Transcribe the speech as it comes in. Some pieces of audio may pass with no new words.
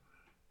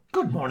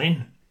Good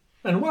morning,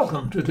 and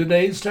welcome to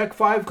today's Tech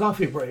 5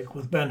 Coffee Break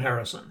with Ben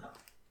Harrison.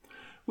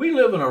 We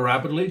live in a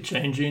rapidly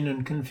changing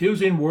and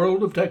confusing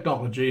world of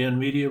technology and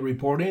media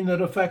reporting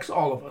that affects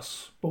all of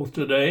us, both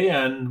today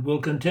and will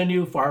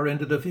continue far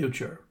into the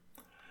future.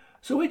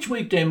 So each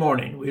weekday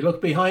morning, we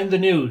look behind the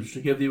news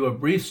to give you a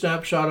brief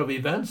snapshot of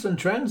events and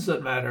trends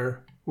that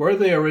matter, where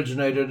they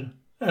originated,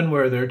 and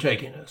where they're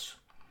taking us.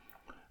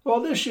 Well,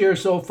 this year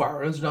so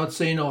far has not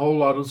seen a whole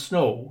lot of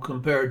snow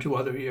compared to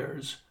other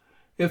years.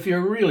 If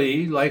you're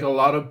really like a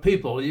lot of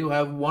people, you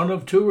have one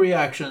of two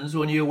reactions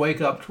when you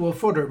wake up to a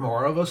foot or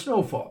more of a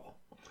snowfall.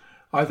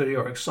 Either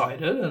you're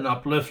excited and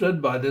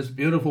uplifted by this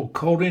beautiful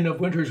coating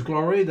of winter's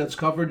glory that's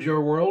covered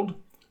your world,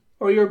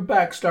 or your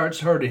back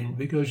starts hurting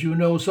because you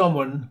know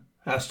someone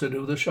has to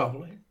do the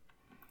shoveling.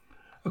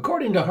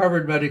 According to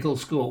Harvard Medical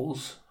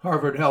School's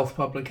Harvard Health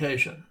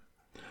publication,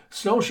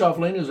 snow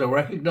shoveling is a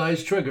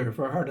recognized trigger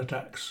for heart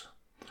attacks.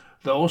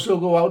 Those who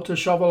go out to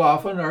shovel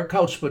often are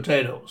couch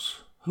potatoes,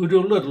 who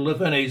do little,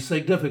 if any,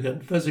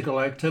 significant physical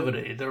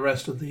activity the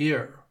rest of the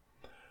year.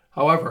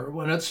 However,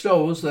 when it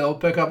snows, they'll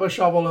pick up a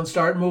shovel and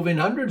start moving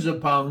hundreds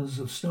of pounds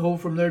of snow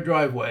from their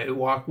driveway,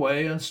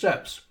 walkway, and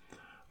steps.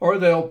 Or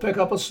they'll pick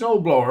up a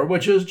snowblower,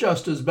 which is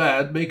just as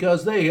bad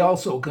because they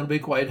also can be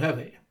quite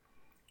heavy.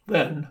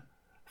 Then,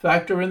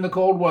 factor in the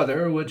cold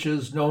weather, which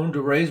is known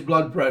to raise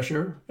blood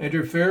pressure,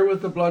 interfere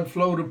with the blood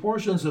flow to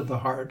portions of the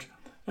heart,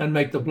 and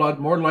make the blood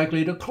more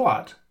likely to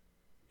clot.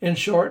 In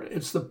short,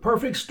 it's the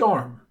perfect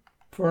storm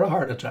for a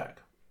heart attack.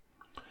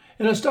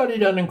 In a study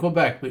done in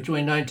Quebec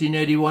between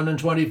 1981 and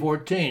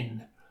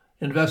 2014,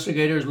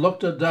 investigators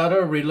looked at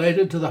data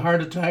related to the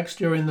heart attacks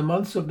during the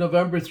months of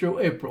November through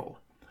April.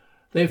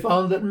 They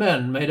found that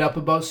men made up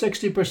about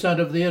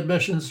 60% of the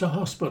admissions to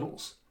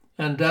hospitals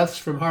and deaths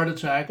from heart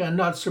attack, and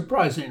not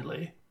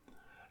surprisingly,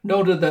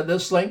 noted that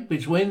this link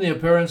between the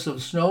appearance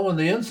of snow and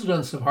the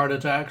incidence of heart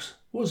attacks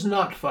was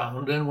not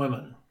found in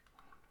women.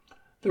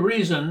 The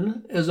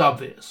reason is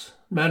obvious.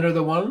 Men are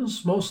the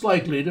ones most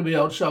likely to be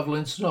out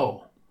shoveling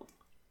snow.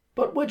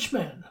 But which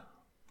men?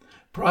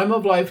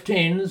 Prime-of-life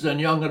teens and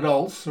young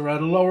adults are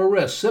at a lower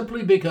risk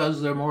simply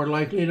because they're more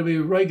likely to be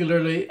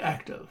regularly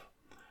active.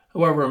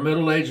 However,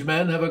 middle-aged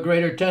men have a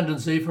greater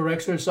tendency for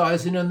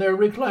exercising in their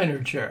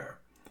recliner chair,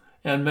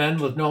 and men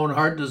with known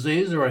heart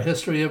disease or a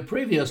history of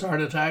previous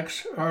heart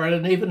attacks are at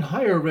an even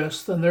higher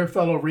risk than their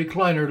fellow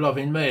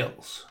recliner-loving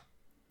males.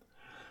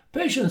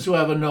 Patients who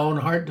have a known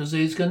heart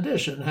disease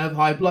condition have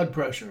high blood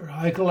pressure,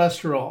 high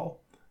cholesterol,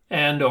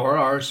 and/or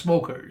are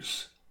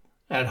smokers,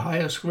 at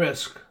highest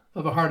risk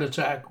of a heart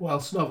attack while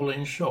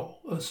shoveling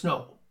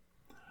snow.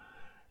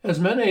 As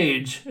men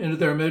age into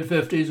their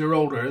mid-50s or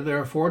older, they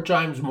are 4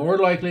 times more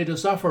likely to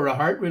suffer a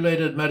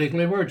heart-related medical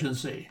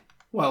emergency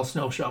while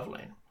snow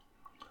shoveling.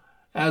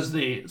 As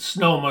the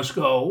snow must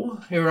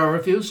go, here are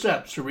a few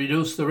steps to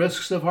reduce the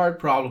risks of heart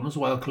problems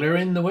while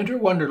clearing the winter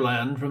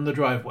wonderland from the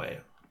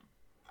driveway.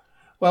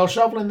 While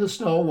shoveling the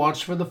snow,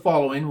 watch for the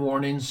following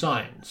warning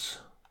signs: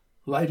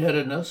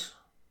 lightheadedness,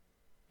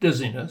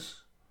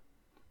 dizziness,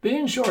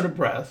 being short of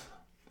breath,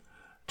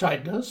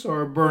 tightness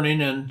or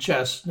burning in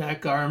chest,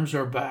 neck, arms,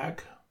 or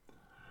back.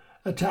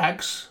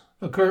 Attacks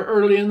occur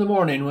early in the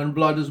morning when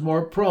blood is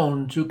more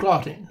prone to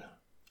clotting.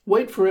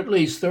 Wait for at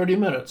least 30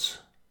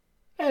 minutes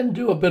and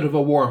do a bit of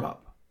a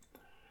warm-up.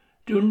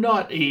 Do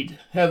not eat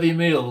heavy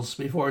meals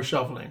before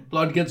shoveling.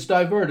 Blood gets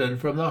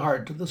diverted from the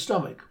heart to the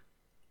stomach.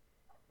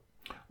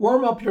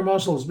 Warm up your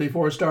muscles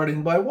before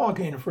starting by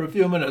walking for a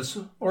few minutes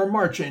or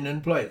marching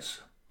in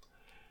place.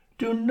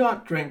 Do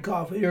not drink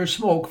coffee or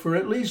smoke for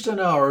at least an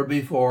hour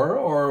before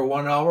or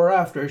 1 hour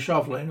after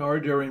shoveling or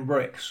during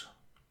breaks.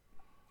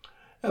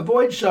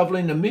 Avoid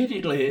shoveling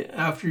immediately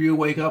after you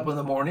wake up in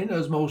the morning,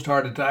 as most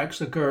heart attacks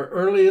occur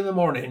early in the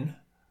morning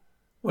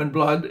when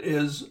blood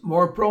is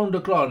more prone to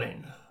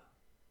clotting.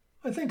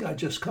 I think I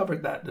just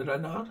covered that, did I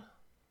not?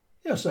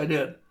 Yes, I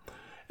did.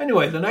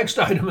 Anyway, the next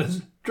item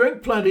is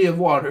drink plenty of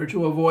water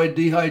to avoid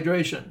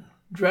dehydration.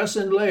 Dress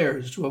in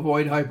layers to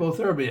avoid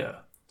hypothermia,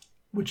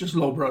 which is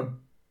low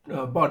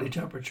body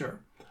temperature,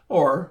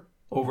 or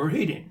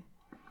overheating.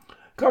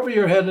 Cover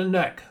your head and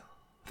neck.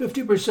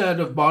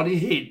 50% of body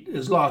heat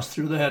is lost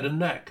through the head and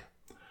neck.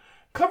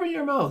 Cover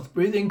your mouth.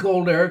 Breathing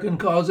cold air can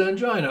cause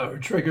angina or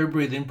trigger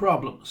breathing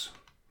problems.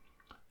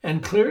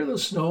 And clear the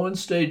snow in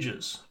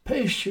stages.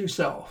 Pace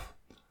yourself.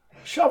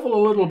 Shovel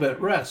a little bit,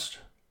 rest.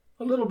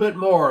 A little bit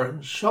more,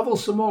 and shovel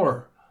some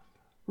more.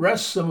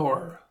 Rest some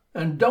more,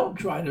 and don't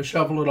try to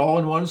shovel it all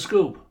in one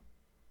scoop,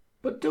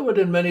 but do it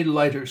in many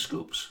lighter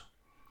scoops.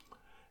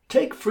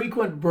 Take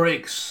frequent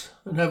breaks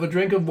and have a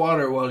drink of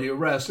water while you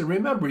rest, and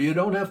remember, you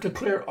don't have to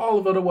clear all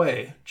of it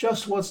away,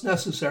 just what's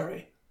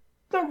necessary.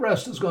 The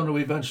rest is going to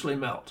eventually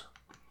melt.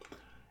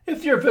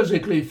 If you're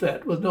physically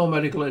fit with no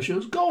medical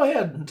issues, go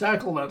ahead and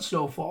tackle that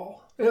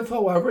snowfall. If,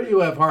 however,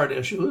 you have heart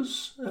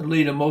issues and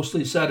lead a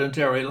mostly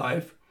sedentary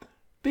life,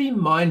 be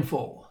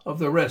mindful of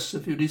the risks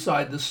if you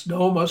decide the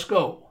snow must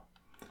go.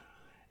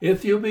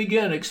 If you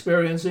begin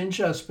experiencing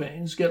chest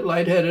pains, get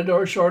lightheaded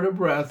or short of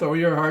breath, or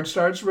your heart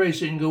starts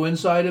racing, go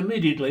inside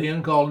immediately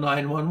and call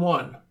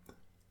 911.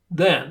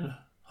 Then,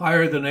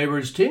 hire the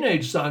neighbor's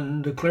teenage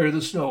son to clear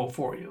the snow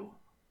for you.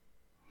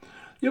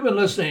 You've been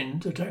listening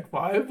to Tech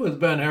 5 with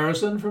Ben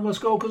Harrison from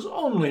Muskoka's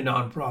only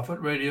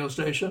nonprofit radio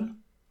station,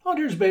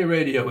 Hunters Bay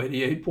Radio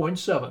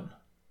 88.7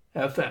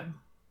 FM.